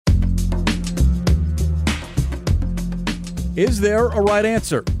Is there a right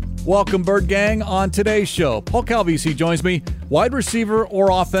answer? Welcome, Bird Gang. On today's show, Paul Calvisi joins me. Wide receiver or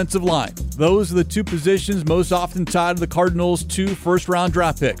offensive line? Those are the two positions most often tied to the Cardinals' 2 first-round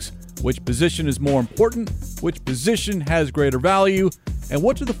draft picks. Which position is more important? Which position has greater value? And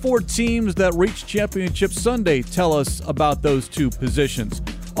what do the 4 teams that reached Championship Sunday tell us about those 2 positions?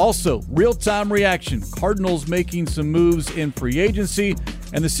 Also, real-time reaction. Cardinals making some moves in free agency,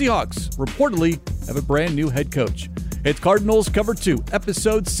 and the Seahawks reportedly have a brand new head coach. It's Cardinals Cover 2,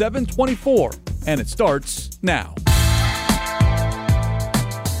 episode 724, and it starts now.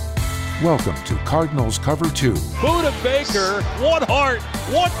 Welcome to Cardinals Cover 2. Buda Baker, one heart,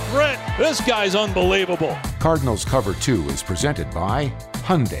 one grit. This guy's unbelievable. Cardinals Cover 2 is presented by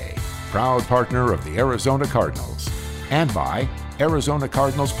Hyundai, proud partner of the Arizona Cardinals, and by Arizona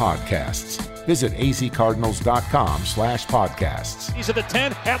Cardinals Podcasts. Visit azcardinals.com/podcasts. He's at the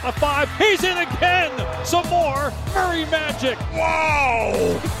 10, at the 5. He's in again. Some more Murray magic.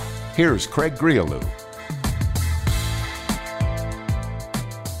 Wow. Here's Craig Grialou.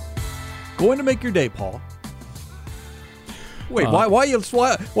 Going to make your day, Paul. Wait, why? I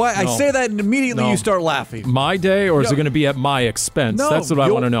say that and immediately you start laughing. My day, or is it going to be at my expense? No, that's what I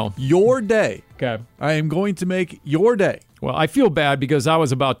want to know. Your day. Okay. I am going to make your day. Well, I feel bad because I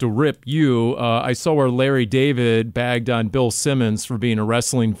was about to rip you. I saw where Larry David bagged on Bill Simmons for being a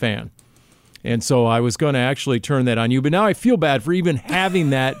wrestling fan. And so I was going to actually turn that on you. But now I feel bad for even having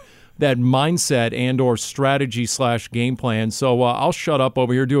that mindset and or strategy / game plan. So I'll shut up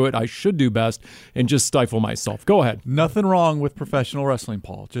over here, do it I should do best, and just stifle myself. Go ahead. Nothing wrong with professional wrestling,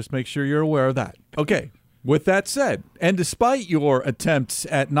 Paul. Just make sure you're aware of that. Okay. With that said, and despite your attempts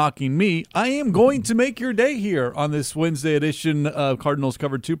at knocking me, I am going to make your day here on this Wednesday edition of Cardinals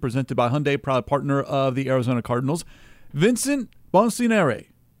Cover 2, presented by Hyundai, proud partner of the Arizona Cardinals. Vincent Bonsinere,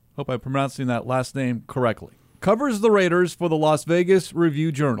 hope I'm pronouncing that last name correctly, covers the Raiders for the Las Vegas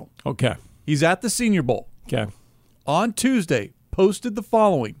Review-Journal. Okay. He's at the Senior Bowl. Okay. On Tuesday, posted the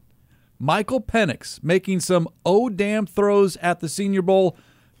following. Michael Penix making some oh-damn throws at the Senior Bowl.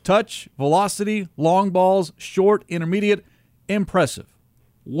 Touch, velocity, long balls, short, intermediate, impressive.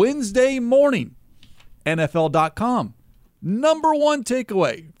 Wednesday morning, NFL.com. Number 1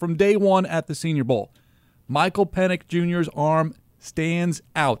 takeaway from day 1 at the Senior Bowl. Michael Penix Jr.'s arm stands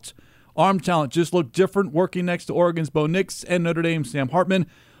out. Arm talent just looked different working next to Oregon's Bo Nix, and Notre Dame's Sam Hartman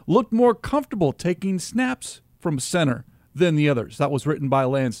looked more comfortable taking snaps from center than the others. That was written by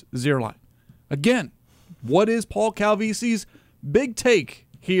Lance Zierlein. Again, what is Paul Calvisi's big take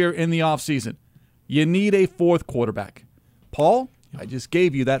here in the offseason? You need a 4th quarterback. Paul, I just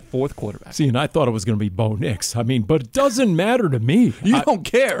gave you that 4th quarterback. See, and I thought it was going to be Bo Nix. But it doesn't matter to me. You don't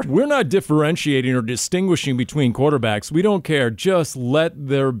care. We're not differentiating or distinguishing between quarterbacks. We don't care. Just let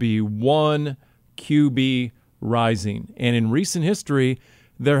there be one QB rising. And in recent history,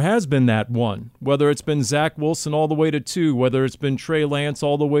 there has been that one, whether it's been Zach Wilson all the way to 2, whether it's been Trey Lance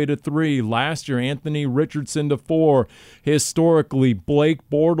all the way to 3, last year Anthony Richardson to 4, historically Blake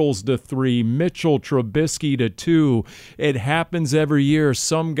Bortles to 3, Mitchell Trubisky to 2. It happens every year.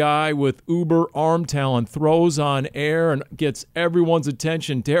 Some guy with uber arm talent throws on air and gets everyone's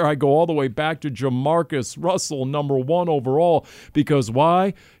attention. Dare I go all the way back to Jamarcus Russell, number 1 overall, because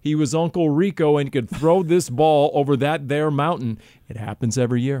why? He was Uncle Rico and could throw this ball over that there mountain. It happens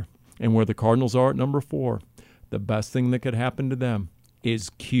every year. And where the Cardinals are at number 4, the best thing that could happen to them is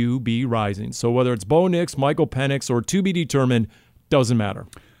QB rising. So whether it's Bo Nix, Michael Penix, or to be determined, doesn't matter.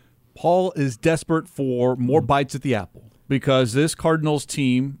 Paul is desperate for more bites at the apple because this Cardinals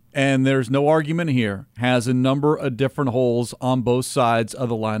team, and there's no argument here, has a number of different holes on both sides of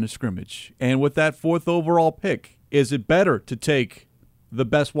the line of scrimmage. And with that 4th overall pick, is it better to take the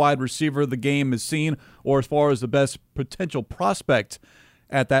best wide receiver the game has seen, or as far as the best potential prospect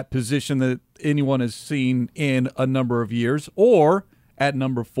at that position that anyone has seen in a number of years? Or at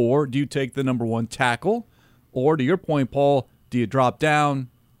number 4, do you take the number 1 tackle? Or to your point, Paul, do you drop down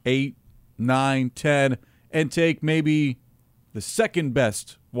 8, 9, 10 and take maybe the 2nd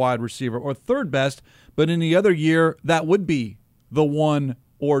best wide receiver or 3rd best, but in the other year that would be the 1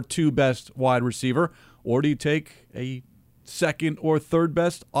 or 2 best wide receiver? Or do you take a 2nd or 3rd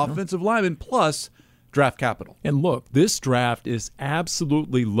best offensive lineman plus draft capital? And look, this draft is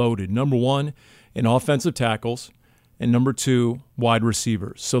absolutely loaded. Number 1 in offensive tackles, and number 2, wide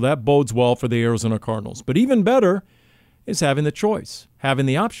receivers. So that bodes well for the Arizona Cardinals. But even better is having the choice, having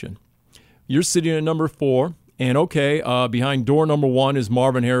the option. You're sitting at number 4, and behind door number 1 is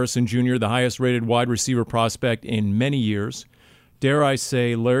Marvin Harrison Jr., the highest-rated wide receiver prospect in many years. Dare I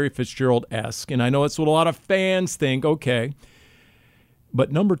say, Larry Fitzgerald-esque. And I know that's what a lot of fans think. Okay. But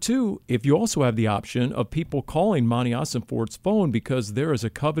number two, if you also have the option of people calling Monty Ossenfort's phone because there is a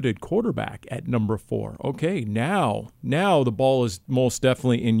coveted quarterback at number 4. Okay, now the ball is most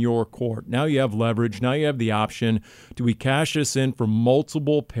definitely in your court. Now you have leverage. Now you have the option. Do we cash this in for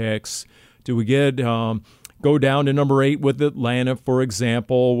multiple picks? Do we get go down to number 8 with Atlanta, for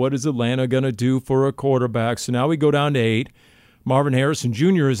example? What is Atlanta going to do for a quarterback? So now we go down to 8. Marvin Harrison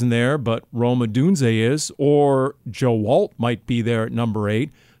Jr. isn't there, but Rome Odunze is, or Joe Alt might be there at number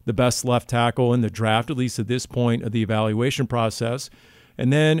 8, the best left tackle in the draft, at least at this point of the evaluation process.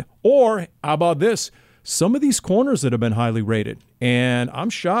 And then, or how about this? Some of these corners that have been highly rated, and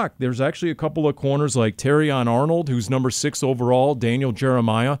I'm shocked. There's actually a couple of corners like Terrion Arnold, who's number 6 overall, Daniel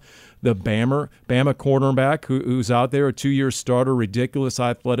Jeremiah, the Bama cornerback who's out there, a 2-year starter, ridiculous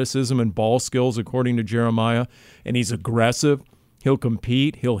athleticism and ball skills, according to Jeremiah, and he's aggressive. He'll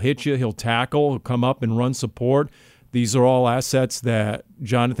compete. He'll hit you. He'll tackle. He'll come up and run support. These are all assets that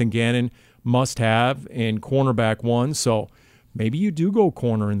Jonathan Gannon must have in cornerback 1. So maybe you do go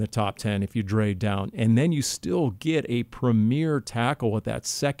corner in the top 10 if you trade down, and then you still get a premier tackle with that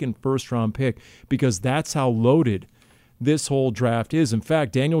second first-round pick because that's how loaded this whole draft is. In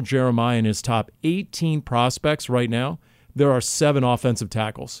fact, Daniel Jeremiah in his top 18 prospects right now, there are 7 offensive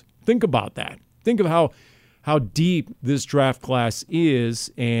tackles. Think about that. Think of how deep this draft class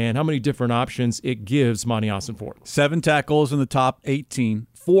is and how many different options it gives Monty Ossenfort. 7 tackles in the top 18,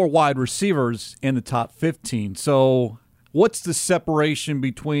 4 wide receivers in the top 15. So what's the separation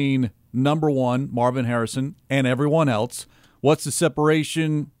between number 1, Marvin Harrison, and everyone else? What's the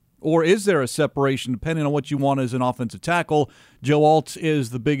separation, or is there a separation depending on what you want as an offensive tackle? Joe Alt is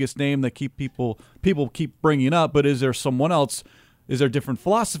the biggest name that people keep bringing up, but is there someone else? Is there a different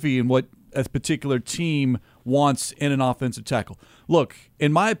philosophy in what a particular team wants in an offensive tackle? Look,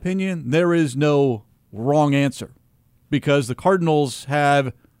 in my opinion, there is no wrong answer because the Cardinals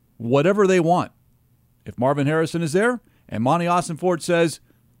have whatever they want. If Marvin Harrison is there and Monty Ossenfort says,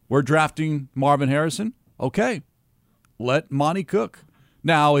 we're drafting Marvin Harrison, okay, let Monty cook.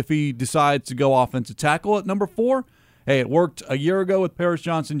 Now, if he decides to go offensive tackle at number 4, hey, it worked a year ago with Paris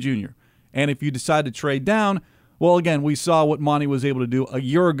Johnson Jr. And if you decide to trade down, well, again, we saw what Monty was able to do a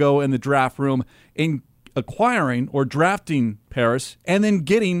year ago in the draft room in acquiring or drafting Paris and then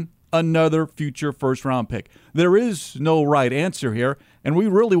getting another future first-round pick. There is no right answer here, and we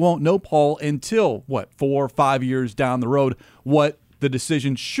really won't know, Paul, until, 4 or 5 years down the road, what the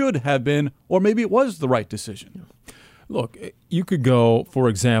decision should have been, or maybe it was the right decision. Look, you could go, for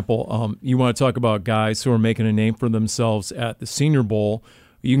example, you want to talk about guys who are making a name for themselves at the Senior Bowl.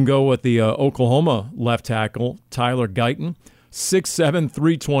 You can go with the Oklahoma left tackle, Tyler Guyton, 6'7",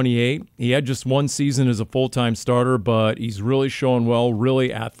 328. He had just 1 season as a full-time starter, but he's really showing well,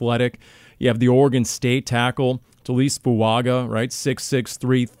 really athletic. You have the Oregon State tackle, Talise Fuaga, right, 6'6",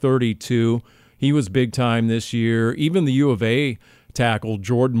 332. He was big time this year. Even the U of A tackle,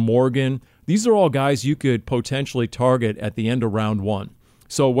 Jordan Morgan. These are all guys you could potentially target at the end of round 1.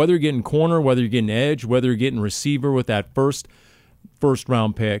 So whether you're getting corner, whether you're getting edge, whether you're getting receiver with that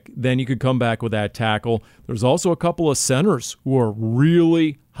first-round pick, then you could come back with that tackle. There's also a couple of centers who are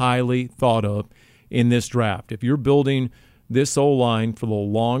really highly thought of in this draft. If you're building this O-line for the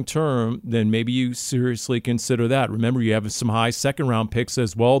long term, then maybe you seriously consider that. Remember, you have some high second-round picks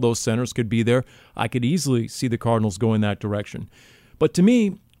as well. Those centers could be there. I could easily see the Cardinals go in that direction. But to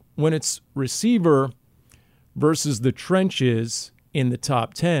me, when it's receiver versus the trenches in the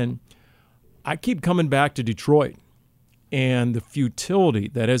top 10, I keep coming back to Detroit and the futility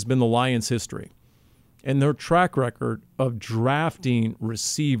that has been the Lions' history and their track record of drafting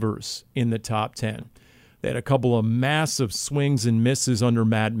receivers in the top 10. They had a couple of massive swings and misses under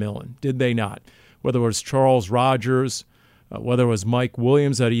Matt Millen, did they not? Whether it was Charles Rogers, whether it was Mike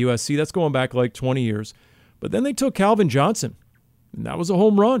Williams out of USC, that's going back like 20 years. But then they took Calvin Johnson, and that was a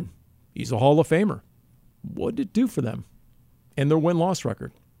home run. He's a Hall of Famer. What did it do for them? And their win-loss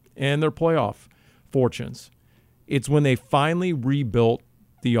record and their playoff fortunes. It's when they finally rebuilt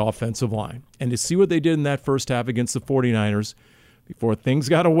the offensive line. And to see what they did in that first half against the 49ers before things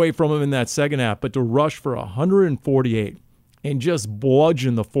got away from them in that second half, but to rush for 148 and just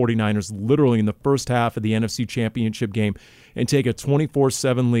bludgeon the 49ers literally in the first half of the NFC Championship game and take a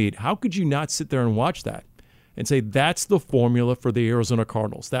 24-7 lead. How could you not sit there and watch that and say that's the formula for the Arizona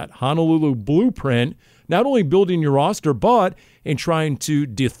Cardinals, that Honolulu blueprint, not only building your roster, but in trying to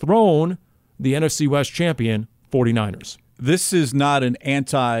dethrone the NFC West champion 49ers. This is not an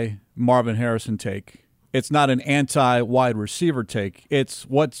anti-Marvin Harrison take. It's not an anti-wide receiver take. It's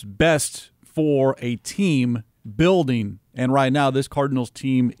what's best for a team building. And right now, this Cardinals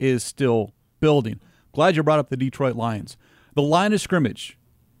team is still building. Glad you brought up the Detroit Lions. The line of scrimmage,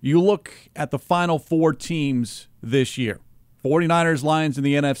 you look at the final 4 teams this year. 49ers, Lions in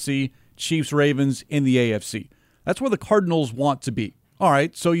the NFC, Chiefs, Ravens in the AFC. That's where the Cardinals want to be. All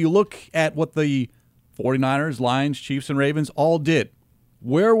right, so you look at what the 49ers, Lions, Chiefs, and Ravens all did.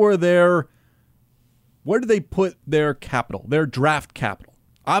 Where did they put their capital, their draft capital?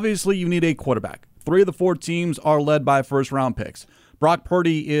 Obviously, you need a quarterback. 3 of the 4 teams are led by first-round picks. Brock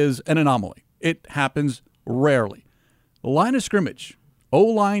Purdy is an anomaly. It happens rarely. The line of scrimmage,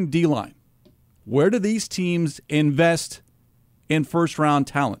 O-line, D-line. Where do these teams invest in first-round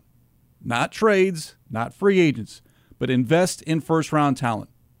talent? Not trades, not free agents, but invest in first-round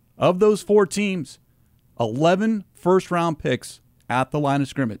talent. Of those 4 teams, 11 first-round picks at the line of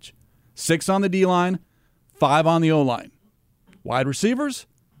scrimmage. 6 on the D-line, 5 on the O-line. Wide receivers,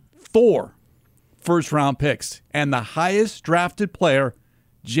 4 first-round picks. And the highest drafted player,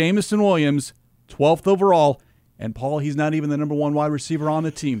 Jameson Williams, 12th overall. And, Paul, he's not even the number 1 wide receiver on the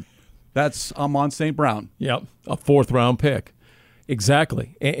team. That's Amon St. Brown. Yep, a 4th-round pick.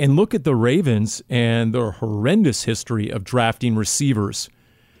 Exactly. And look at the Ravens and their horrendous history of drafting receivers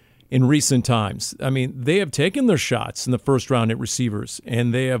in recent times. I mean, they have taken their shots in the first round at receivers,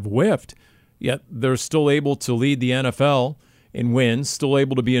 and they have whiffed, yet they're still able to lead the NFL in wins, still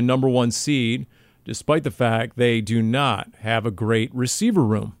able to be a number 1 seed, despite the fact they do not have a great receiver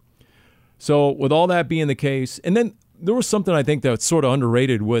room. So with all that being the case, and then there was something I think that's sort of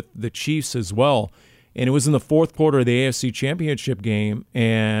underrated with the Chiefs as well, and it was in the 4th quarter of the AFC Championship game,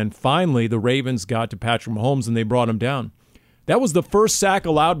 and finally the Ravens got to Patrick Mahomes and they brought him down. That was the first sack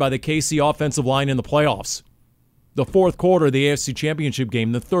allowed by the KC offensive line in the playoffs. The 4th quarter of the AFC Championship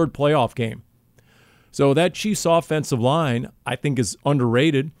game, the 3rd playoff game. So that Chiefs offensive line, I think, is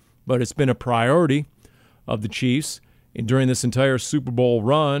underrated, but it's been a priority of the Chiefs during this entire Super Bowl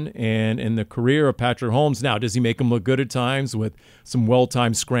run and in the career of Patrick Mahomes. Now, does he make them look good at times with some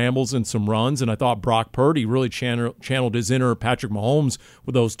well-timed scrambles and some runs? And I thought Brock Purdy really channeled his inner Patrick Mahomes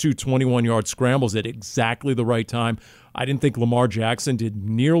with those 2 21-yard scrambles at exactly the right time. I didn't think Lamar Jackson did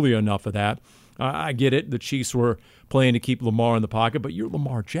nearly enough of that. I get it. The Chiefs were playing to keep Lamar in the pocket, but you're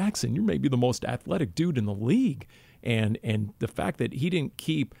Lamar Jackson. You're maybe the most athletic dude in the league. And the fact that he didn't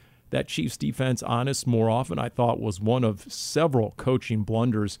keep that Chiefs defense honest more often, I thought, was one of several coaching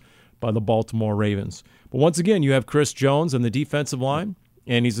blunders by the Baltimore Ravens. But once again, you have Chris Jones on the defensive line,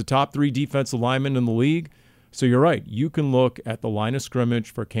 and he's a top 3 defensive lineman in the league. So you're right. You can look at the line of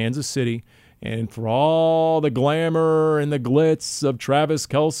scrimmage for Kansas City, and for all the glamour and the glitz of Travis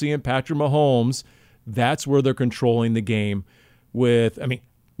Kelce and Patrick Mahomes, that's where they're controlling the game with,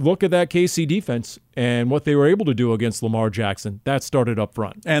 look at that KC defense and what they were able to do against Lamar Jackson. That started up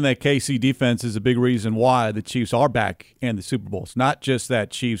front. And that KC defense is a big reason why the Chiefs are back in the Super Bowl. It's not just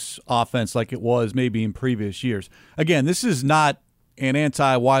that Chiefs offense like it was maybe in previous years. Again, this is not an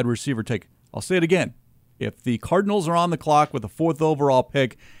anti-wide receiver take. I'll say it again. If the Cardinals are on the clock with the 4th overall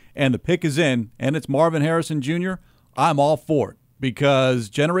pick and the pick is in and it's Marvin Harrison Jr., I'm all for it because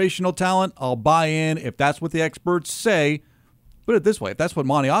generational talent, I'll buy in if that's what the experts say. Put it this way, if that's what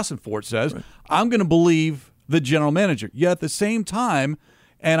Monty Austin-Fort says, right, I'm going to believe the general manager. Yet at the same time,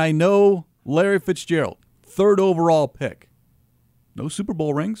 and I know Larry Fitzgerald, 3rd overall pick, no Super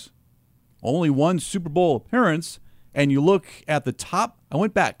Bowl rings, only 1 Super Bowl appearance, and you look at the top, I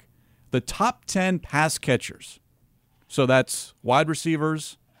went back, the top 10 pass catchers. So that's wide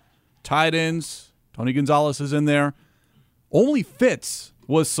receivers, tight ends, Tony Gonzalez is in there. Only Fitz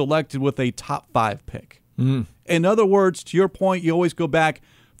was selected with a top 5 pick. In other words, to your point, you always go back,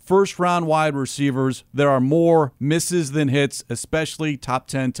 first-round wide receivers, there are more misses than hits, especially top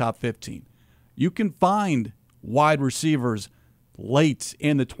 10, top 15. You can find wide receivers late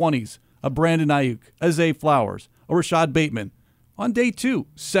in the 20s, a Brandon Ayuk, a Zay Flowers, a Rashad Bateman, on day 2,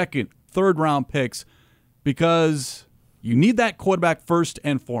 2nd, 3rd-round picks, because you need that quarterback first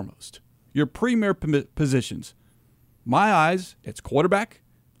and foremost. Your premier positions. My eyes, it's quarterback,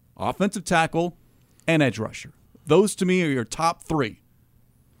 offensive tackle, and edge rusher. Those, to me, are your top 3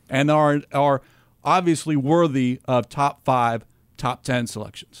 and are obviously worthy of top 5, top 10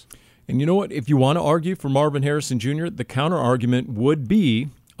 selections. And you know what? If you want to argue for Marvin Harrison Jr., the counter-argument would be,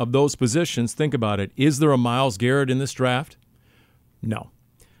 of those positions, think about it. Is there a Myles Garrett in this draft? No.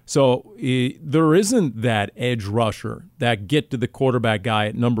 So there isn't that edge rusher, that get-to-the-quarterback guy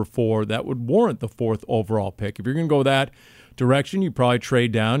at number 4 that would warrant the 4th overall pick. If you're going to go that direction, you probably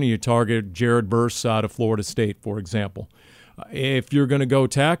trade down and you target Jared Verse out of Florida State, for example. If you're going to go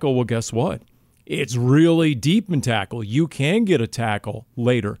tackle, well, guess what? It's really deep in tackle. You can get a tackle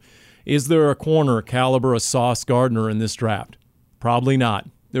later. Is there a corner caliber of Sauce Gardner in this draft? Probably not.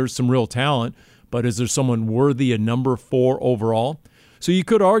 There's some real talent, but is there someone worthy of number 4 overall? So you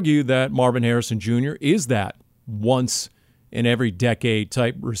could argue that Marvin Harrison Jr. is that once in every decade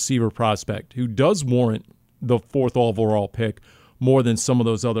type receiver prospect who does warrant the 4th overall pick more than some of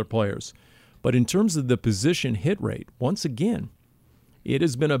those other players. But in terms of the position hit rate, once again, it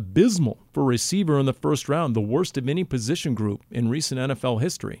has been abysmal for receiver in the first round, the worst of any position group in recent NFL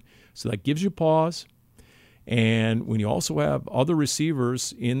history. So that gives you pause. And when you also have other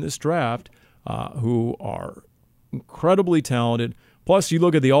receivers in this draft who are incredibly talented, plus you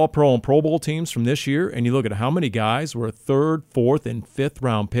look at the All-Pro and Pro Bowl teams from this year, and you look at how many guys were 3rd, 4th, and 5th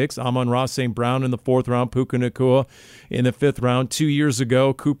round picks. Amon-Ra St. Brown in the 4th round, Puka Nacua in the 5th round. 2 years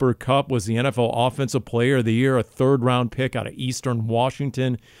ago, Cooper Kupp was the NFL Offensive Player of the Year, a 3rd round pick out of Eastern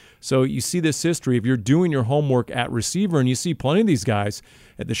Washington. So you see this history. If you're doing your homework at receiver, and you see plenty of these guys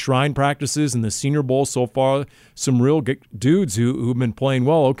at the Shrine practices and the Senior Bowl so far, some real dudes who've been playing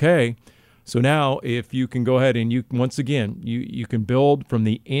well, okay. So now if you can go ahead and you can build from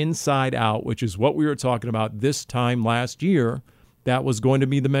the inside out, which is what we were talking about this time last year. That was going to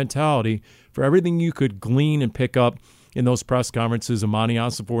be the mentality for everything you could glean and pick up in those press conferences, Amani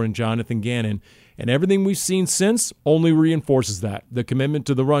Osifor and Jonathan Gannon. And everything we've seen since only reinforces that. The commitment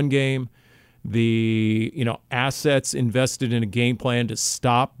to the run game, the assets invested in a game plan to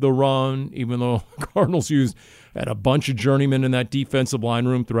stop the run, even though Cardinals had a bunch of journeymen in that defensive line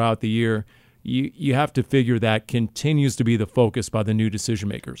room throughout the year. You have to figure that continues to be the focus by the new decision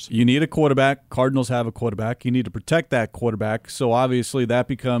makers. You need a quarterback. Cardinals have a quarterback. You need to protect that quarterback. So obviously that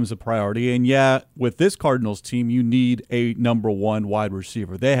becomes a priority. And yeah, with this Cardinals team, you need a number 1 wide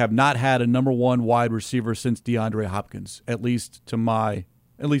receiver. They have not had a number 1 wide receiver since DeAndre Hopkins, at least in my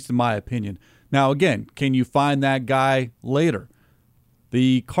opinion. Now again, can you find that guy later?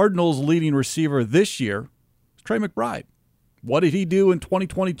 The Cardinals' leading receiver this year is Trey McBride. What did he do in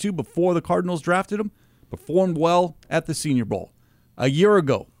 2022 before the Cardinals drafted him? Performed well at the Senior Bowl. A year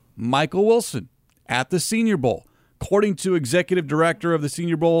ago, Michael Wilson at the Senior Bowl. According to Executive Director of the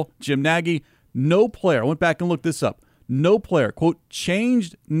Senior Bowl, Jim Nagy, no player, I went back and looked this up, no player, quote,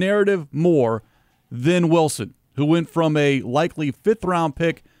 changed narrative more than Wilson, who went from a likely 5th round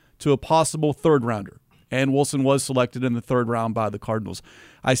pick to a possible 3rd rounder. And Wilson was selected in the 3rd round by the Cardinals.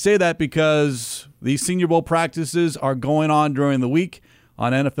 I say that because these Senior Bowl practices are going on during the week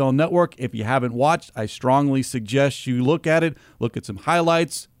on NFL Network. If you haven't watched, I strongly suggest you look at it, look at some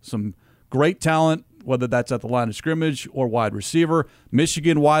highlights, some great talent, whether that's at the line of scrimmage or wide receiver.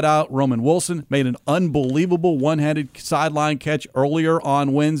 Michigan wideout Roman Wilson made an unbelievable one-handed sideline catch earlier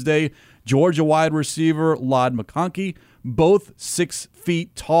on Wednesday. Georgia wide receiver Ladd McConkey, both 6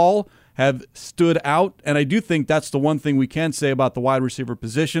 feet tall, have stood out, and I do think that's the one thing we can say about the wide receiver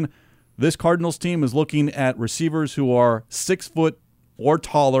position. This Cardinals team is looking at receivers who are 6 foot or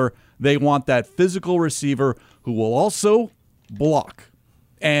taller. They want that physical receiver who will also block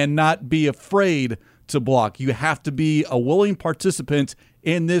and not be afraid to block. You have to be a willing participant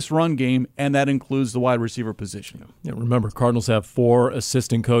in this run game, and that includes the wide receiver position. Yeah, remember, Cardinals have 4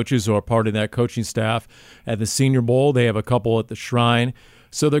 assistant coaches who are part of that coaching staff at the Senior Bowl. They have a couple at the Shrine.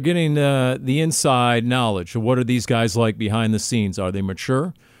 So they're getting the inside knowledge of what are these guys like behind the scenes. Are they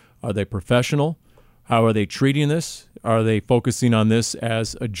mature? Are they professional? How are they treating this? Are they focusing on this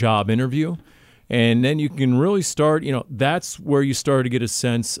as a job interview? And then you can really start, that's where you start to get a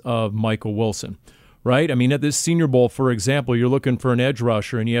sense of Michael Wilson, right? I mean, at this Senior Bowl, for example, you're looking for an edge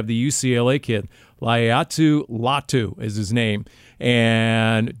rusher, and you have the UCLA kid, Laiatu Latu is his name,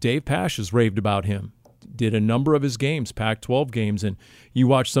 and Dave Pasch has raved about him. Did a number of his games, Pac-12 games, and you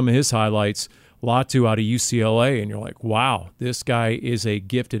watch some of his highlights, Latu out of UCLA, and you're like, wow, this guy is a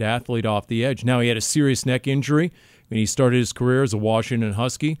gifted athlete off the edge. Now, he had a serious neck injury when he started his career as a Washington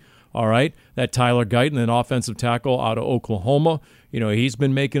Husky. All right, that Tyler Guyton, an offensive tackle out of Oklahoma, he's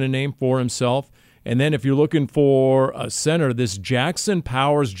been making a name for himself. And then if you're looking for a center, this Jackson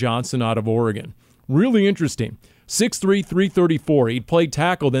Powers Johnson out of Oregon. Really interesting. 6'3", 334. He'd played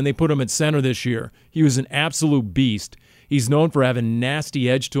tackle, then they put him at center this year. He was an absolute beast. He's known for having nasty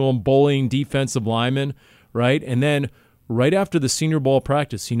edge to him, bullying defensive linemen, right? And then right after the Senior Bowl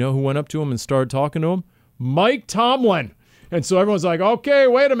practice, you know who went up to him and started talking to him? Mike Tomlin. And so everyone's like, okay,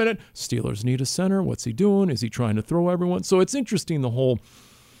 wait a minute. Steelers need a center. What's he doing? Is he trying to throw everyone? So it's interesting,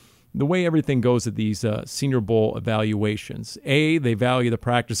 the way everything goes at these Senior Bowl evaluations. They value the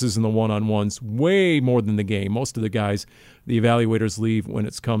practices and the one-on-ones way more than the game. Most of the guys, the evaluators leave when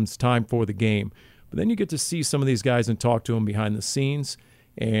it comes time for the game. But then you get to see some of these guys and talk to them behind the scenes,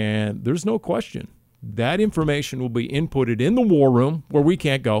 and there's no question. that information will be inputted in the war room, where we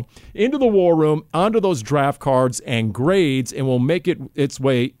can't go, into the war room, onto those draft cards and grades, and will make it its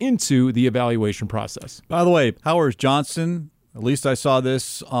way into the evaluation process. By the way, Powers Johnson, at least I saw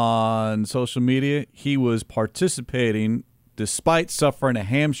this on social media, he was participating despite suffering a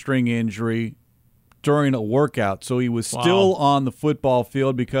hamstring injury during a workout. So he was still on the football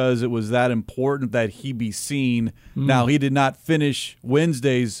field because it was that important that he be seen. Now, he did not finish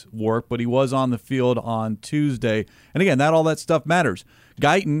Wednesday's work, but he was on the field on Tuesday. And again, all that stuff matters.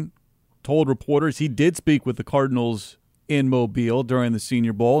 Guyton told reporters he did speak with the Cardinals in Mobile during the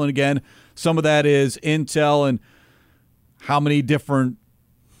Senior Bowl. And again, some of that is intel and how many different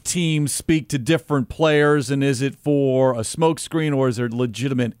teams speak to different players, and is it for a smokescreen or is there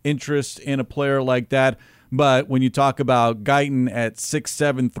legitimate interest in a player like that? But when you talk about Guyton at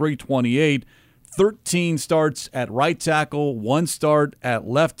 6'7", 328, 13 starts at right tackle, 1 start at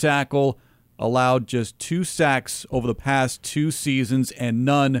left tackle, allowed just 2 sacks over the past 2 seasons and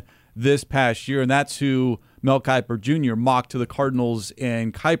none this past year, and that's who Mel Kiper Jr. mocked to the Cardinals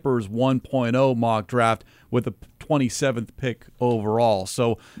in Kiper's 1.0 mock draft with the 27th pick overall.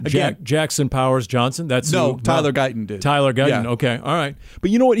 So again, Jackson Powers Johnson. Tyler Guyton did. Tyler Guyton. Yeah. Okay, all right. But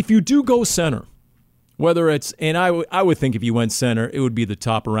you know what? If you do go center, whether it's and I would think if you went center, it would be the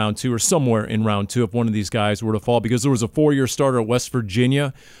top of round 2 or somewhere in round 2 if one of these guys were to fall, because there was a 4-year starter at West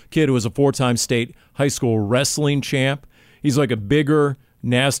Virginia, kid who was a 4-time state high school wrestling champ. He's like a bigger,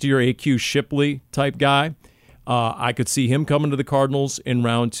 nastier AQ Shipley type guy. I could see him coming to the Cardinals in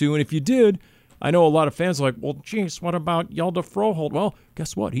round 2. And if you did, I know a lot of fans are like, well, geez, what about Hjalte Froholt? Well,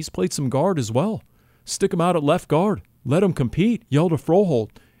 guess what? He's played some guard as well. Stick him out at left guard. Let him compete. Hjalte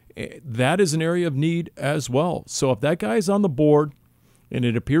Froholt. That is an area of need as well. So if that guy is on the board and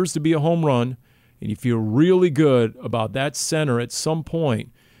it appears to be a home run and you feel really good about that center at some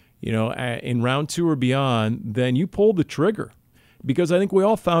point, in round 2 or beyond, then you pull the trigger. Because I think we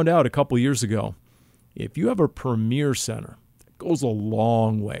all found out a couple years ago, if you have a premier center, it goes a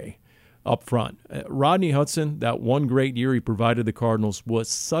long way up front. Rodney Hudson, that one great year he provided the Cardinals, was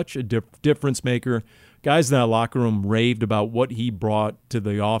such a difference maker. Guys in that locker room raved about what he brought to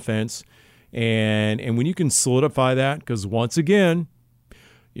the offense. And when you can solidify that, because once again,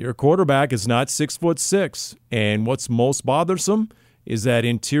 your quarterback is not 6'6", and what's most bothersome is that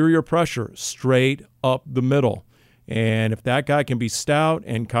interior pressure straight up the middle. And if that guy can be stout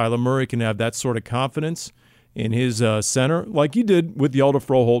and Kyler Murray can have that sort of confidence in his center, like he did with Hjalte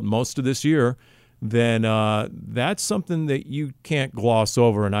Froholt most of this year, then that's something that you can't gloss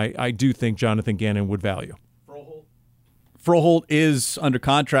over, and I do think Jonathan Gannon would value. Froholt is under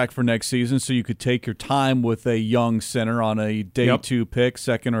contract for next season, so you could take your time with a young center on a day 2 pick,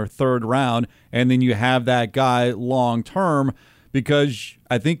 2nd or 3rd round, and then you have that guy long term, because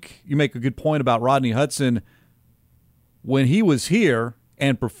I think you make a good point about Rodney Hudson. When he was here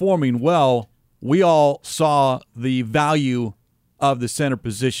and performing well, we all saw the value of the center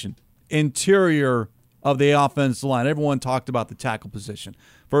position, interior of the offensive line. Everyone talked about the tackle position.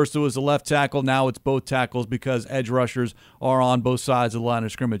 First it was the left tackle, now it's both tackles because edge rushers are on both sides of the line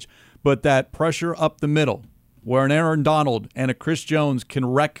of scrimmage. But that pressure up the middle, where an Aaron Donald and a Chris Jones can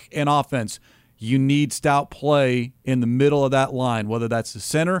wreck an offense, you need stout play in the middle of that line, whether that's the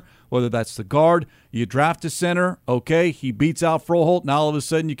center, whether that's the guard. You draft a center, okay, he beats out Froholt, now all of a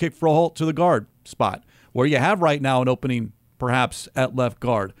sudden you kick Froholt to the guard spot, where you have right now an opening perhaps at left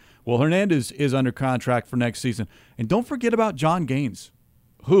guard. Well, Hernandez is under contract for next season. And don't forget about John Gaines,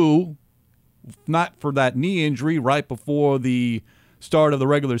 who, not for that knee injury right before the start of the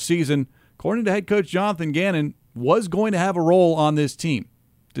regular season, according to head coach Jonathan Gannon, was going to have a role on this team.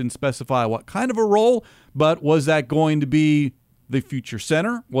 Didn't specify what kind of a role, but was that going to be the future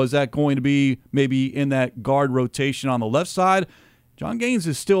center? Was that going to be maybe in that guard rotation on the left side? John Gaines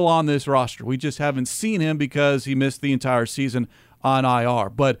is still on this roster. We just haven't seen him because he missed the entire season on IR.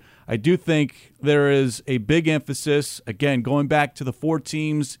 But I do think there is a big emphasis, again, going back to the 4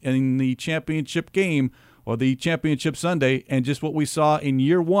 teams in the championship game or the championship Sunday, and just what we saw in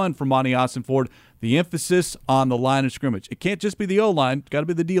year 1 from Monty Ossenford, the emphasis on the line of scrimmage. It can't just be the O-line. It's got to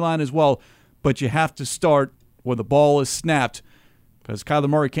be the D-line as well, but you have to start where the ball is snapped, because Kyler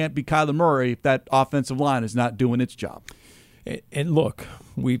Murray can't be Kyler Murray if that offensive line is not doing its job. And look,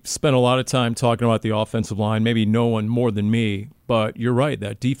 we've spent a lot of time talking about the offensive line, maybe no one more than me, but you're right,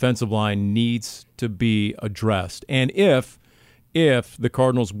 that defensive line needs to be addressed. And if the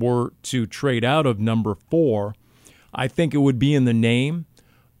Cardinals were to trade out of number 4, I think it would be in the name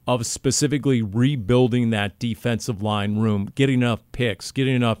of specifically rebuilding that defensive line room, getting enough picks,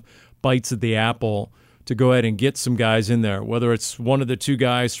 getting enough bites at the apple to go ahead and get some guys in there, whether it's one of the two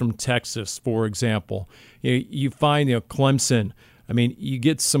guys from Texas, for example. You find Clemson. I mean, you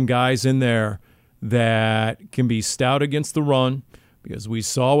get some guys in there that can be stout against the run, because we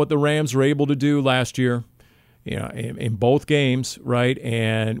saw what the Rams were able to do last year, in both games, right?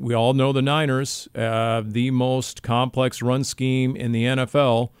 And we all know the Niners, the most complex run scheme in the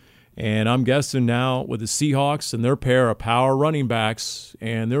NFL. And I'm guessing now with the Seahawks and their pair of power running backs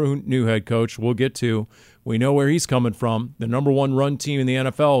and their new head coach, we'll get to, we know where he's coming from, the number one run team in the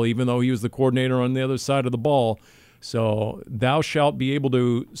NFL, even though he was the coordinator on the other side of the ball. So thou shalt be able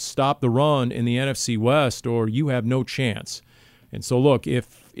to stop the run in the NFC West, or you have no chance. And so, look,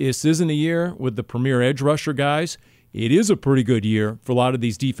 if this isn't a year with the premier edge rusher guys, it is a pretty good year for a lot of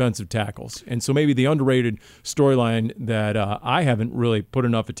these defensive tackles. And so maybe the underrated storyline that I haven't really put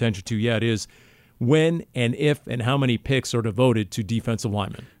enough attention to yet is when and if and how many picks are devoted to defensive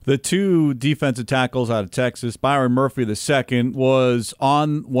linemen. The two defensive tackles out of Texas, Byron Murphy II, was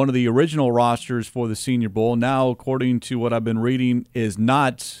on one of the original rosters for the Senior Bowl. Now, according to what I've been reading, is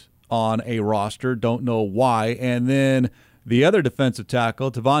not on a roster. Don't know why. And then the other defensive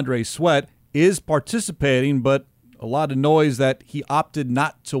tackle, T'Vondre Sweat, is participating, but a lot of noise that he opted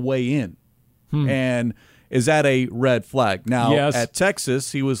not to weigh in. And is that a red flag? Now, yes. At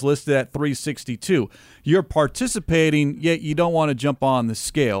Texas, he was listed at 362. You're participating, yet you don't want to jump on the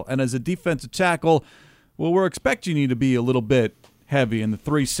scale. And as a defensive tackle, well, we're expecting you to be a little bit heavy in the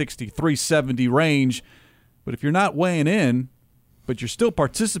 360, 370 range. But if you're not weighing in, but you're still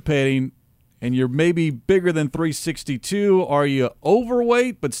participating, and you're maybe bigger than 362, are you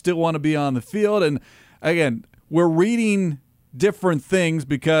overweight but still want to be on the field? And again, we're reading different things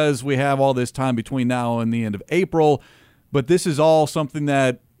because we have all this time between now and the end of April, but this is all something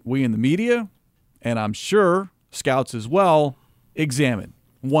that we in the media, and I'm sure scouts as well, examine,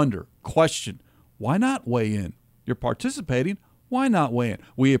 wonder, question. Why not weigh in? You're participating. Why not weigh in?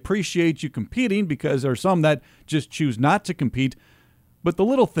 We appreciate you competing because there are some that just choose not to compete, but the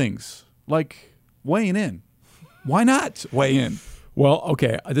little things like weighing in, why not weigh in? Well,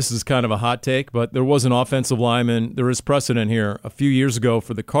 okay, this is kind of a hot take, but there was an offensive lineman, there is precedent here, a few years ago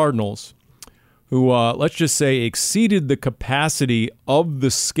for the Cardinals, who, let's just say, exceeded the capacity of the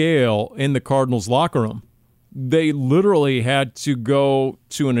scale in the Cardinals locker room. They literally had to go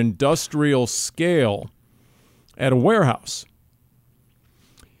to an industrial scale at a warehouse.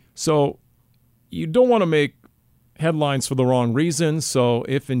 So you don't want to make headlines for the wrong reasons. So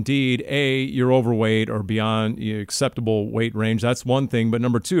if indeed, A, you're overweight or beyond your acceptable weight range, that's one thing. But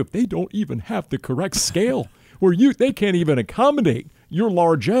number two, if they don't even have the correct scale where they can't even accommodate your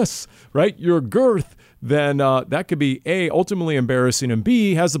largesse, right, your girth, then that could be, A, ultimately embarrassing, and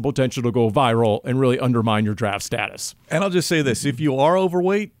B, has the potential to go viral and really undermine your draft status. And I'll just say this. If you are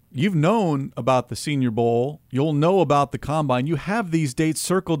overweight, you've known about the Senior Bowl. You'll know about the Combine. You have these dates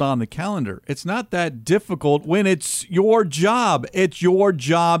circled on the calendar. It's not that difficult when it's your job. It's your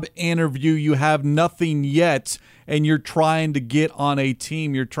job interview. You have nothing yet, and you're trying to get on a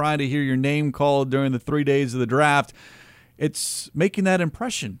team. You're trying to hear your name called during the 3 days of the draft. It's making that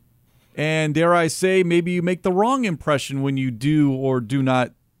impression. And dare I say, maybe you make the wrong impression when you do or do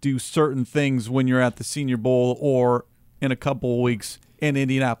not do certain things when you're at the Senior Bowl or in a couple of weeks in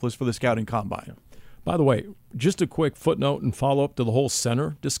Indianapolis for the Scouting Combine. By the way, just a quick footnote and follow-up to the whole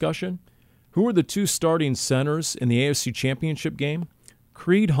center discussion. Who are the two starting centers in the AFC Championship game?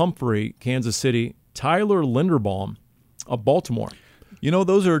 Creed Humphrey, Kansas City, Tyler Linderbaum of Baltimore. You know,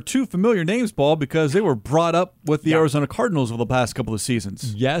 those are two familiar names, Paul, because they were brought up with the Arizona Cardinals over the past couple of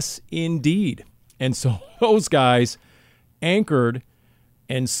seasons. Yes, indeed. And so those guys anchored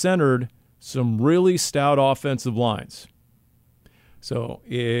and centered some really stout offensive lines. So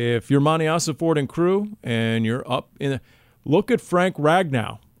if you're Monty Ossenford and crew and you're up in look at Frank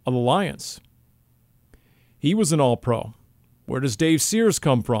Ragnow of the Lions. He was an All-Pro. Where does Dave Sears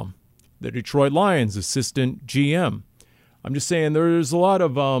come from? The Detroit Lions assistant GM. I'm just saying there's a lot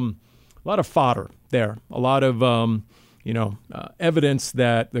of fodder there, a lot of evidence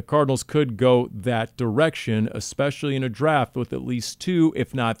that the Cardinals could go that direction, especially in a draft with at least two,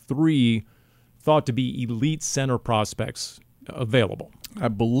 if not three, thought to be elite center prospects available. I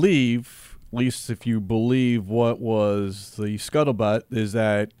believe, at least if you believe what was the scuttlebutt, is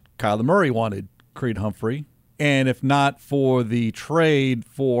that Kyler Murray wanted Creed Humphrey. And if not for the trade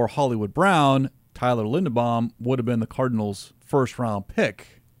for Hollywood Brown, Tyler Linderbaum would have been the Cardinals' first-round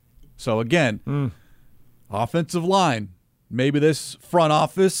pick. So, again, offensive line. Maybe this front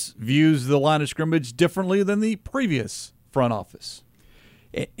office views the line of scrimmage differently than the previous front office.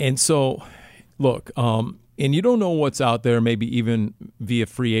 And so, look, and you don't know what's out there, maybe even via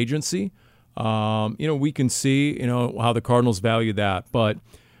free agency, We can see, how the Cardinals value that. But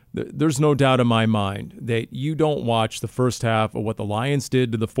there's no doubt in my mind that you don't watch the first half of what the Lions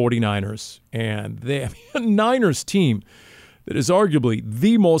did to the 49ers. And a Niners team that is arguably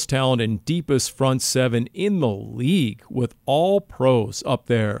the most talented and deepest front seven in the league with all pros up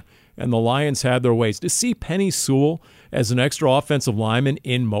there. And the Lions had their ways. To see Penny Sewell as an extra offensive lineman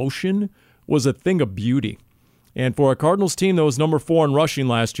in motion was a thing of beauty. And for a Cardinals team that was number 4 in rushing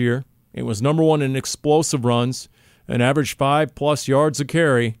last year, it was number 1 in explosive runs, an average 5+ yards a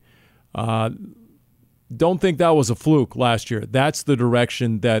carry. Don't think that was a fluke last year. That's the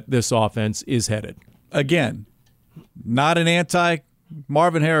direction that this offense is headed. Again, not an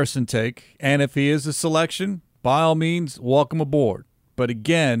anti-Marvin Harrison take. And if he is a selection, by all means, welcome aboard. But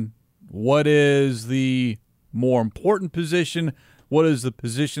again, what is the more important position? What is the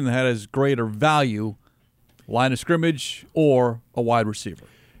position that has greater value? Line of scrimmage or a wide receiver?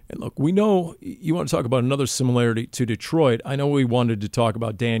 And look, we know you want to talk about another similarity to Detroit. I know we wanted to talk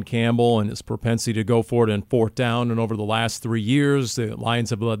about Dan Campbell and his propensity to go for it in 4th down. And over the last 3 years, the Lions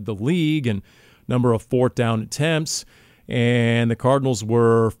have led the league in number of 4th down attempts. And the Cardinals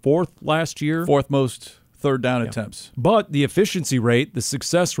were 4th last year. 4th most 3rd down attempts. But the efficiency rate, the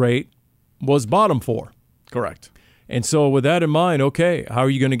success rate, was bottom 4. Correct. And so with that in mind, okay, how are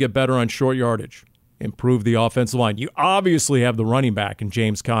you going to get better on short yardage? Improve the offensive line. You obviously have the running back in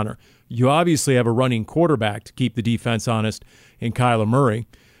James Conner. You obviously have a running quarterback to keep the defense honest in Kyler Murray.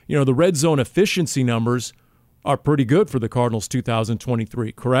 The red zone efficiency numbers are pretty good for the Cardinals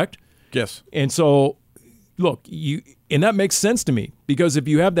 2023, correct? Yes. And so, look, and that makes sense to me because if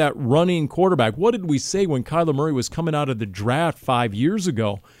you have that running quarterback, what did we say when Kyler Murray was coming out of the draft 5 years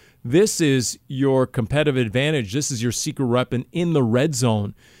ago? This is your competitive advantage. This is your secret weapon in the red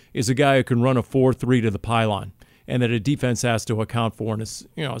zone, is a guy who can run a 4-3 to the pylon and that a defense has to account for and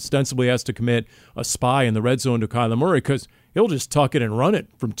ostensibly has to commit a spy in the red zone to Kyler Murray because he'll just tuck it and run it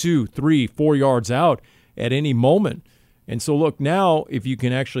from 2, 3, 4 yards out at any moment. And so, look, now if you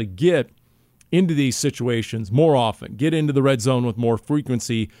can actually get into these situations more often, get into the red zone with more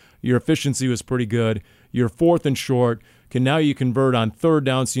frequency, your efficiency was pretty good. You're 4th and short. Now you convert on 3rd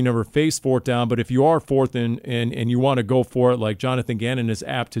down so you never face 4th down. But if you are 4th and you want to go for it like Jonathan Gannon is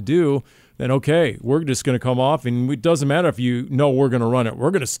apt to do, then okay, we're just going to come off. And it doesn't matter if you know we're going to run it.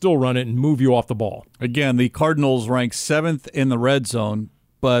 We're going to still run it and move you off the ball. Again, the Cardinals ranked 7th in the red zone,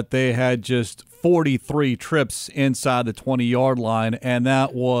 but they had just 43 trips inside the 20-yard line, and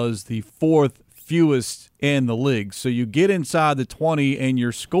that was the 4th fewest in the league. So you get inside the 20 and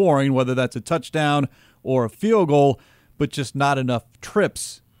you're scoring, whether that's a touchdown or a field goal, but just not enough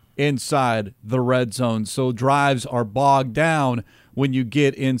trips inside the red zone. So drives are bogged down when you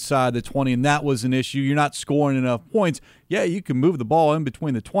get inside the 20, and that was an issue. You're not scoring enough points. Yeah, you can move the ball in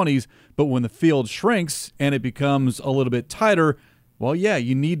between the 20s, but when the field shrinks and it becomes a little bit tighter, well, yeah,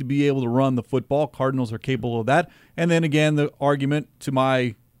 you need to be able to run the football. Cardinals are capable of that. And then again, the argument to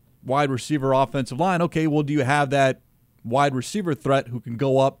my wide receiver offensive line, okay, well, do you have that wide receiver threat who can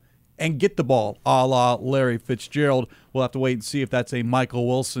go up and get the ball, a la Larry Fitzgerald? We'll have to wait and see if that's a Michael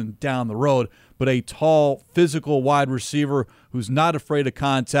Wilson down the road. But a tall, physical wide receiver who's not afraid of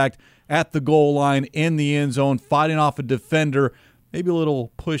contact at the goal line, in the end zone, fighting off a defender, maybe a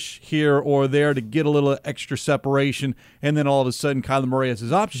little push here or there to get a little extra separation, and then all of a sudden Kyler Murray has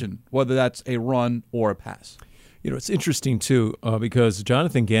his option, whether that's a run or a pass. It's interesting, too, because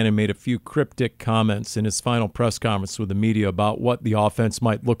Jonathan Gannon made a few cryptic comments in his final press conference with the media about what the offense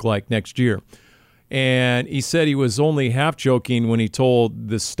might look like next year. And he said he was only half joking when he told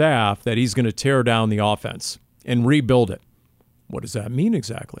the staff that he's going to tear down the offense and rebuild it. What does that mean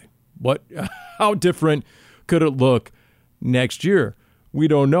exactly? How different could it look next year? We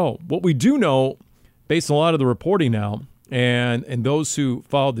don't know. What we do know, based on a lot of the reporting now, and those who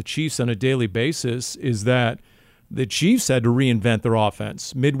follow the Chiefs on a daily basis, is that the Chiefs had to reinvent their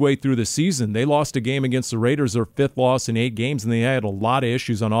offense midway through the season. They lost a game against the Raiders, their 5th loss in 8 games, and they had a lot of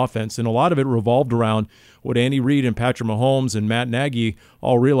issues on offense. And a lot of it revolved around what Andy Reid and Patrick Mahomes and Matt Nagy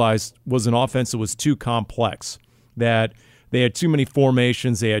all realized was an offense that was too complex, that they had too many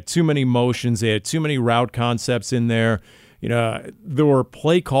formations, they had too many motions, they had too many route concepts in there. There were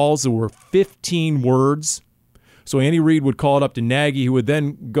play calls that were 15 words. So Andy Reid would call it up to Nagy, who would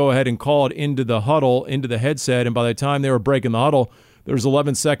then go ahead and call it into the huddle, into the headset, and by the time they were breaking the huddle, there was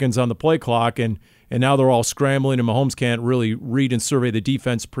 11 seconds on the play clock, and now they're all scrambling, and Mahomes can't really read and survey the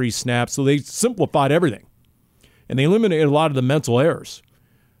defense pre-snap. So they simplified everything, and they eliminated a lot of the mental errors.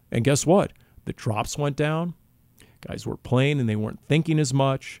 And guess what? The drops went down. Guys were playing, and they weren't thinking as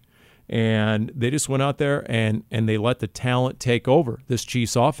much, and they just went out there, and they let the talent take over this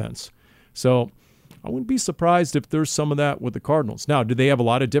Chiefs offense. So I wouldn't be surprised if there's some of that with the Cardinals. Now, did they have a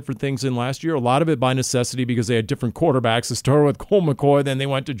lot of different things in last year? A lot of it by necessity because they had different quarterbacks. They started with Colt McCoy, then they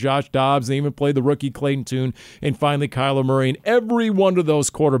went to Josh Dobbs. They even played the rookie Clayton Tune, and finally Kyler Murray. And every one of those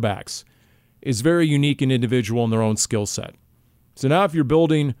quarterbacks is very unique and individual in their own skill set. So now if you're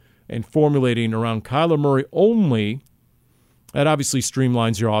building and formulating around Kyler Murray only, that obviously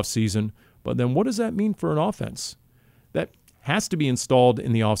streamlines your offseason. But then what does that mean for an offense? That has to be installed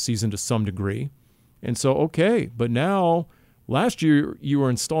in the offseason to some degree. And so, okay, but now last year you were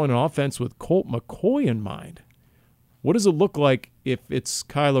installing an offense with Colt McCoy in mind. What does it look like if it's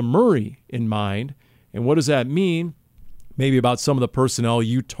Kyler Murray in mind? And what does that mean maybe about some of the personnel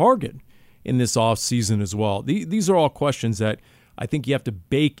you target in this offseason as well? These are all questions that I think you have to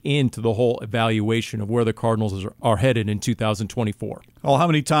bake into the whole evaluation of where the Cardinals are headed in 2024. Oh, how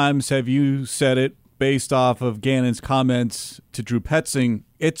many times have you said it based off of Gannon's comments to Drew Petzing?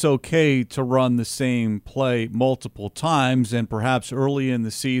 It's okay to run the same play multiple times, and perhaps early in the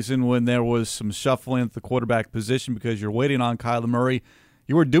season when there was some shuffling at the quarterback position because you're waiting on Kyler Murray,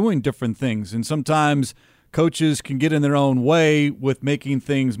 you were doing different things. And sometimes coaches can get in their own way with making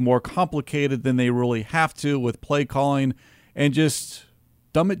things more complicated than they really have to with play calling and just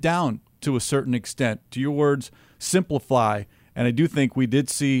dumb it down to a certain extent. To your words, simplify. And I do think we did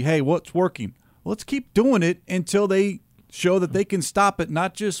see, hey, what's working? Let's keep doing it until they show that they can stop it,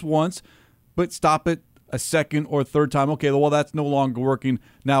 not just once, but stop it a second or third time. Okay, well, that's no longer working.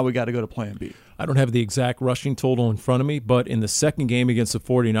 Now we got to go to plan B. I don't have the exact rushing total in front of me, but in the second game against the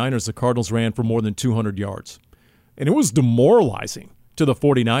 49ers, the Cardinals ran for more than 200 yards. And it was demoralizing to the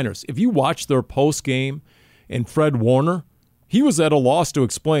 49ers. If you watch their post game and Fred Warner, he was at a loss to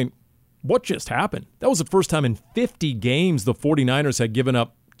explain what just happened. That was the first time in 50 games the 49ers had given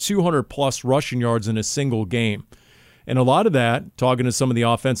up 200-plus rushing yards in a single game. And a lot of that, talking to some of the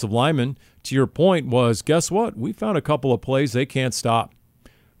offensive linemen, to your point, was, guess what? We found a couple of plays they can't stop.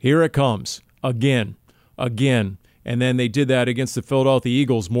 Here it comes. Again. And then they did that against the Philadelphia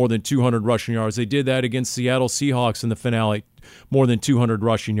Eagles, more than 200 rushing yards. They did that against Seattle Seahawks in the finale, more than 200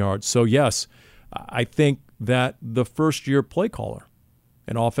 rushing yards. So, yes, I think that the first-year play caller,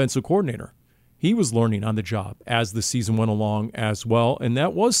 an offensive coordinator, he was learning on the job as the season went along as well. And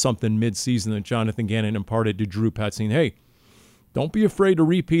that was something mid-season that Jonathan Gannon imparted to Drew Petzing. Hey, don't be afraid to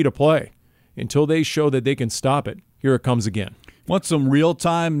repeat a play until they show that they can stop it. Here it comes again. Want some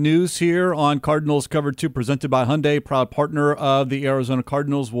real-time news here on Cardinals Cover 2 presented by Hyundai, proud partner of the Arizona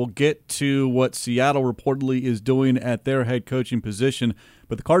Cardinals. We'll get to what Seattle reportedly is doing at their head coaching position.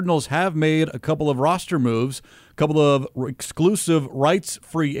 But the Cardinals have made a couple of roster moves, a couple of exclusive rights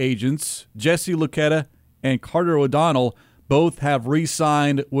free agents. Jesse Luketa and Carter O'Donnell both have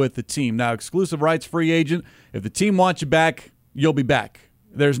re-signed with the team. Now, exclusive rights free agent, if the team wants you back, you'll be back.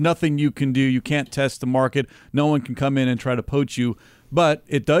 There's nothing you can do. You can't test the market. No one can come in and try to poach you. But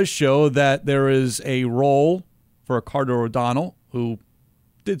it does show that there is a role for Carter O'Donnell, who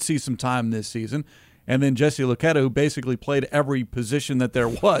did see some time this season, and then Jesse Luketa, who basically played every position that there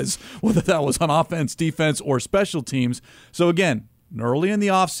was, whether that was on offense, defense, or special teams. So, again, early in the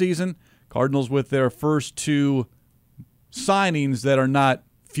offseason, Cardinals with their first two signings that are not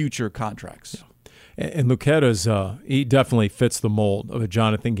future contracts. Yeah. And Luketa's, he definitely fits the mold of a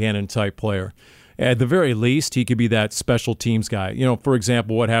Jonathan Gannon-type player. At the very least, he could be that special teams guy. You know, for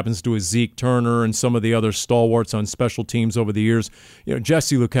example, what happens to a Zeke Turner and some of the other stalwarts on special teams over the years. You know,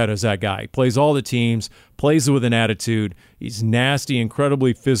 Jesse Luketa is that guy. He plays all the teams, plays with an attitude. He's nasty,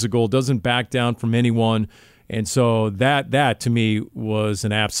 incredibly physical, doesn't back down from anyone. And so that to me was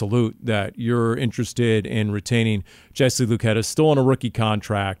an absolute, that you're interested in retaining Jesse Luketa, still on a rookie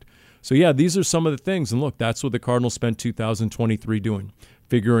contract. So, yeah, these are some of the things. And, look, that's what the Cardinals spent 2023 doing,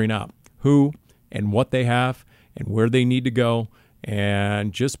 figuring out who and what they have and where they need to go.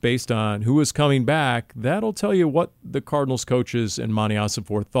 And just based on who is coming back, that'll tell you what the Cardinals coaches and Monty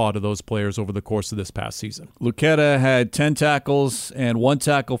Ossenfort thought of those players over the course of this past season. Luketa had 10 tackles and 1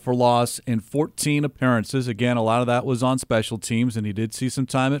 tackle for loss in 14 appearances. Again, a lot of that was on special teams, and he did see some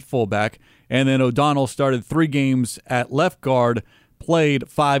time at fullback. And then O'Donnell started 3 games at left guard, played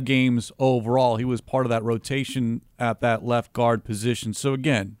 5 games overall. He was part of that rotation at that left guard position. So,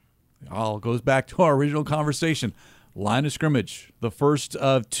 again, it all goes back to our original conversation. Line of scrimmage, the first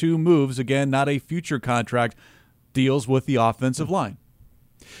of 2 moves, again, not a future contract, deals with the offensive line.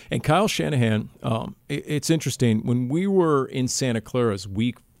 And Kyle Shanahan, it's interesting. When we were in Santa Clara's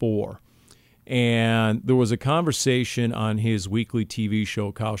week 4, and there was a conversation on his weekly TV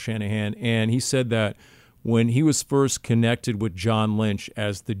show, Kyle Shanahan, and he said that when he was first connected with John Lynch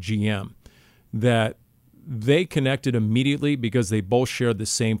as the GM, that they connected immediately because they both shared the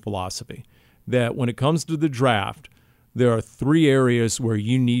same philosophy that when it comes to the draft, there are 3 areas where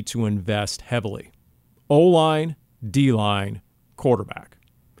you need to invest heavily: O-line, D-line, quarterback.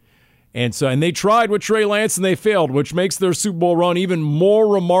 And they tried with Trey Lance and they failed, which makes their Super Bowl run even more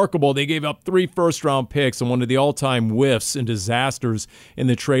remarkable. They gave up 3 first-round picks and one of the all-time whiffs and disasters in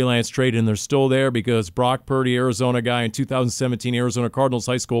the Trey Lance trade, and they're still there because Brock Purdy, Arizona guy, in 2017 Arizona Cardinals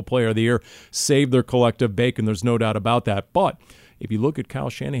High School Player of the Year, saved their collective bacon. There's no doubt about that. But if you look at Kyle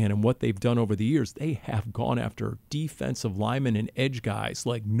Shanahan and what they've done over the years, they have gone after defensive linemen and edge guys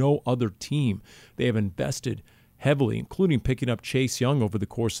like no other team. They have invested heavily, including picking up Chase Young over the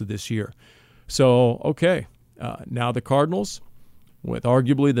course of this year. So, okay, now the Cardinals, with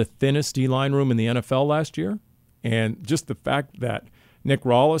arguably the thinnest D-line room in the NFL last year, and just the fact that Nick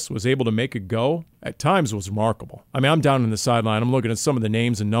Rawlis was able to make it go at times was remarkable. I mean, I'm down in the sideline. I'm looking at some of the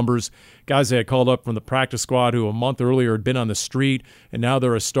names and numbers, guys they had called up from the practice squad who a month earlier had been on the street, and now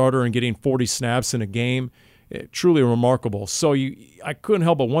they're a starter and getting 40 snaps in a game. Truly remarkable. So I couldn't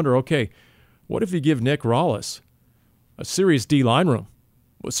help but wonder, okay, what if you give Nick Rawlis a serious D-line room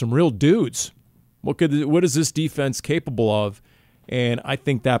with some real dudes? What is this defense capable of? And I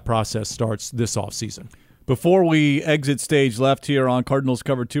think that process starts this offseason. Before we exit stage left here on Cardinals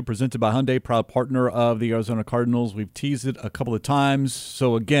Cover 2, presented by Hyundai, proud partner of the Arizona Cardinals. We've teased it a couple of times.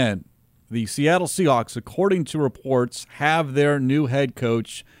 So again, the Seattle Seahawks, according to reports, have their new head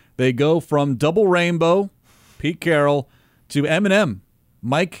coach. They go from Double Rainbow, Pete Carroll, to M&M,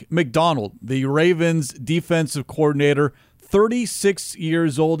 Mike Macdonald, the Ravens defensive coordinator, 36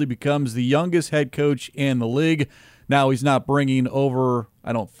 years old. He becomes the youngest head coach in the league. Now he's not bringing over,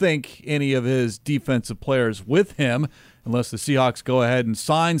 I don't think, any of his defensive players with him unless the Seahawks go ahead and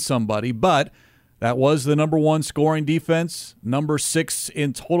sign somebody. But that was the number 1 scoring defense, number 6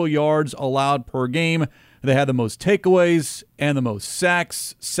 in total yards allowed per game. They had the most takeaways and the most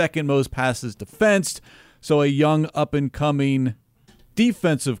sacks, second most passes defensed. So a young up-and-coming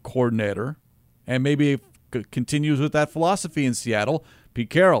defensive coordinator, and maybe continues with that philosophy in Seattle. Pete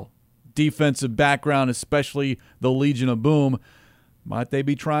Carroll, defensive background, especially the Legion of Boom. Might they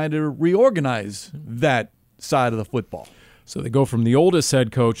be trying to reorganize that side of the football? So they go from the oldest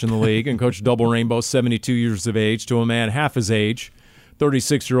head coach in the league and Coach Double Rainbow, 72 years of age, to a man half his age,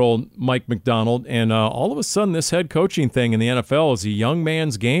 36-year-old Mike Macdonald. And all of a sudden, this head coaching thing in the NFL is a young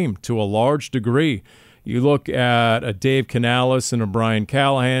man's game to a large degree. You look at a Dave Canales and a Brian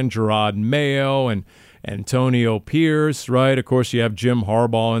Callahan, Gerard Mayo, and Antonio Pierce, right? Of course, you have Jim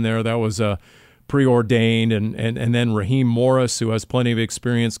Harbaugh in there. That was preordained. And then Raheem Morris, who has plenty of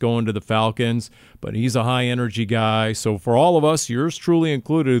experience going to the Falcons, but he's a high-energy guy. So for all of us, yours truly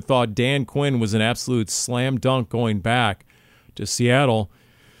included, who thought Dan Quinn was an absolute slam dunk going back to Seattle,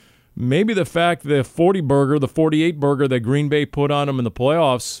 maybe the fact the 40-burger, the 48-burger that Green Bay put on them in the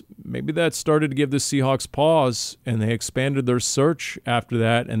playoffs, maybe that started to give the Seahawks pause, and they expanded their search after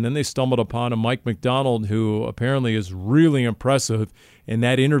that, and then they stumbled upon a Mike Macdonald who apparently is really impressive in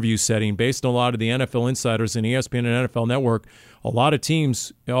that interview setting. Based on a lot of the NFL insiders and ESPN and NFL Network, a lot of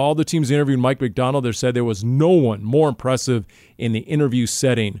teams, all the teams interviewed Mike Macdonald, they said there was no one more impressive in the interview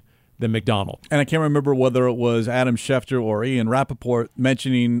setting than Macdonald. And I can't remember whether it was Adam Schefter or Ian Rappaport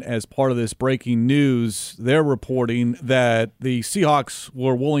mentioning as part of this breaking news, they're reporting that the Seahawks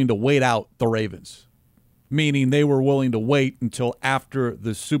were willing to wait out the Ravens, meaning they were willing to wait until after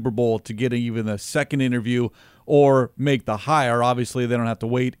the Super Bowl to get even a second interview or make the hire. Obviously, they don't have to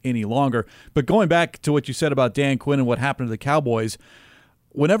wait any longer. But going back to what you said about Dan Quinn and what happened to the Cowboys,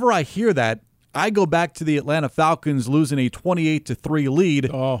 whenever I hear that, I go back to the Atlanta Falcons losing a 28-3 lead.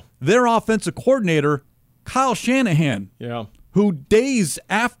 Oh. Their offensive coordinator, Kyle Shanahan, who days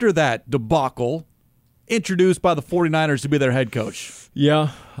after that debacle, introduced by the 49ers to be their head coach.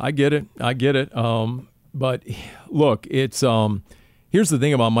 Yeah, I get it. But look, it's here's the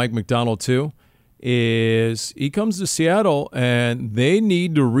thing about Mike Macdonald too, is he comes to Seattle and they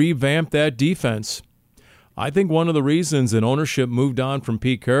need to revamp that defense. I think one of the reasons that ownership moved on from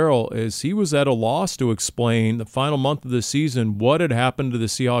Pete Carroll is he was at a loss to explain the final month of the season what had happened to the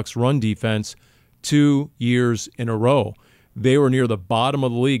Seahawks' run defense 2 years in a row. They were near the bottom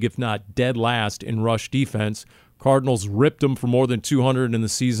of the league, if not dead last, in rush defense. Cardinals ripped them for more than 200 in the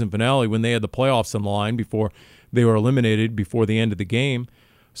season finale when they had the playoffs on the line before they were eliminated before the end of the game.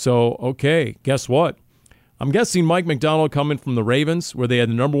 So, okay, guess what? I'm guessing Mike Macdonald coming from the Ravens, where they had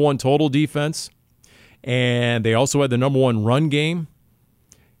the number 1 total defense, and they also had the number 1 run game.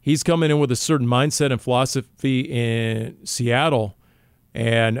 He's coming in with a certain mindset and philosophy in Seattle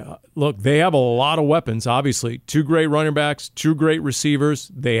And look, they have a lot of weapons, obviously. 2 great running backs, 2 great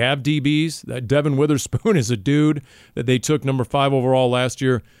receivers. They have DBs. That Devin Witherspoon is a dude that they took number 5 overall last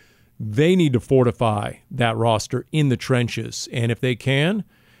year. They need to fortify that roster in the trenches. And if they can,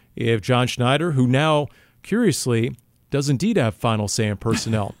 if John Schneider, who now, curiously, does indeed have final say in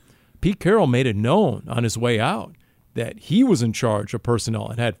personnel. Pete Carroll made it known on his way out that he was in charge of personnel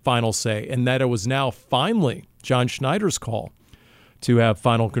and had final say, and that it was now finally John Schneider's call to have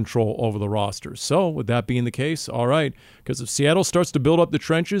final control over the roster. So with that being the case, all right, because if Seattle starts to build up the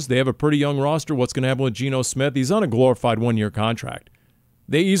trenches, they have a pretty young roster. What's going to happen with Geno Smith? He's on a glorified 1-year contract.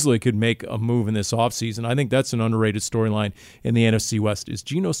 They easily could make a move in this offseason. I think that's an underrated storyline in the NFC West. Is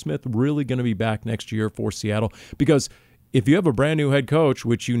Geno Smith really going to be back next year for Seattle? Because if you have a brand new head coach,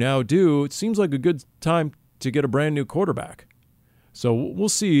 which you now do, it seems like a good time to get a brand new quarterback. So we'll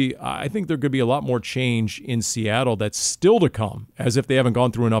see. I think there could be a lot more change in Seattle that's still to come, as if they haven't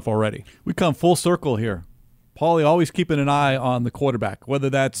gone through enough already. We come full circle here. Paulie always keeping an eye on the quarterback, whether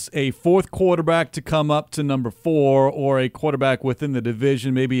that's a 4th quarterback to come up to number 4 or a quarterback within the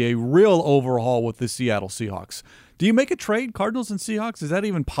division, maybe a real overhaul with the Seattle Seahawks. Do you make a trade, Cardinals and Seahawks? Is that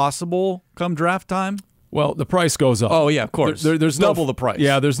even possible come draft time? Well, the price goes up. Oh, yeah, of course. There's double the price.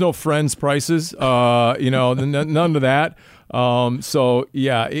 Yeah, there's no friends prices, none of that. So,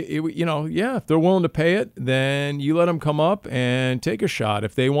 yeah, if they're willing to pay it, then you let them come up and take a shot.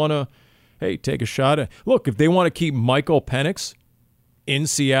 If they want to, take a shot. Look, if they want to keep Michael Penix in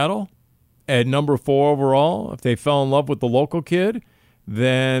Seattle at number 4 overall, if they fell in love with the local kid,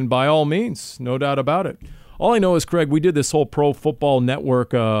 then by all means, no doubt about it. All I know is, Craig, we did this whole Pro Football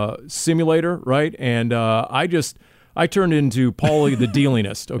Network simulator, right? And I turned into Paulie the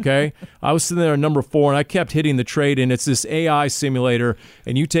dealingist, okay? I was sitting there at number 4, and I kept hitting the trade, and it's this AI simulator,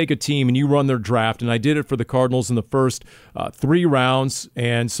 and you take a team and you run their draft, and I did it for the Cardinals in the first 3 rounds,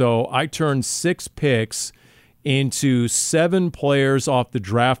 and so I turned 6 picks into 7 players off the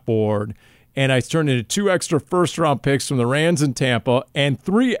draft board, and I turned into 2 extra first-round picks from the Rams in Tampa and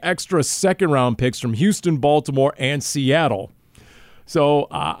 3 extra second-round picks from Houston, Baltimore, and Seattle. So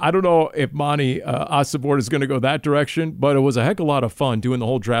I don't know if Monty Osibord is going to go that direction, but it was a heck of a lot of fun doing the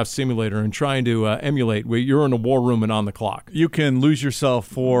whole draft simulator and trying to emulate where you're in a war room and on the clock. You can lose yourself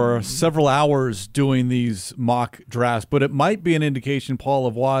for several hours doing these mock drafts, but it might be an indication, Paul,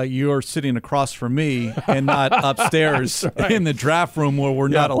 of why you're sitting across from me and not upstairs in the draft room where we're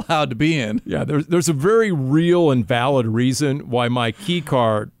not allowed to be in. Yeah, there's a very real and valid reason why my key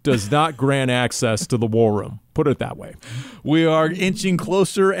card does not grant access to the war room. Put it that way. We are inching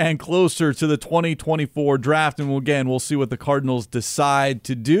closer and closer to the 2024 draft, and again, we'll see what the Cardinals decide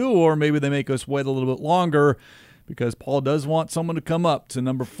to do, or maybe they make us wait a little bit longer because Paul does want someone to come up to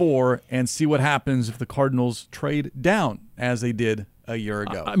number 4 and see what happens if the Cardinals trade down as they did a year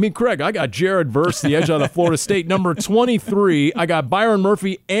ago. I mean, Craig, I got Jared Verse, the edge out of Florida State, number 23. I got Byron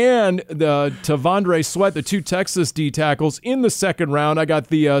Murphy and the Tavondre Sweat, the 2 Texas D tackles, in the 2nd round. I got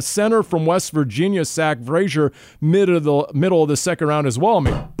the center from West Virginia, Zach Frazier, middle of the 2nd round as well. I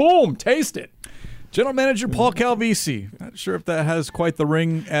mean, boom, taste it. General Manager Paul Calvisi. Not sure if that has quite the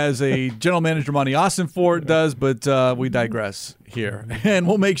ring as a General Manager Monty Osibord does, but we digress here. And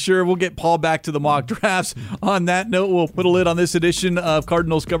we'll make sure we'll get Paul back to the mock drafts. On that note, we'll put a lid on this edition of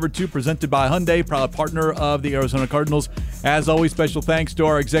Cardinals Cover 2 presented by Hyundai, proud partner of the Arizona Cardinals. As always, special thanks to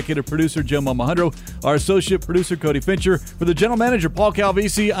our executive producer, Jim Momahundro, our associate producer, Cody Fincher. For the General Manager, Paul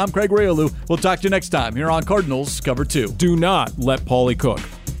Calvisi, I'm Craig Rayolu. We'll talk to you next time here on Cardinals Cover 2. Do not let Paulie cook.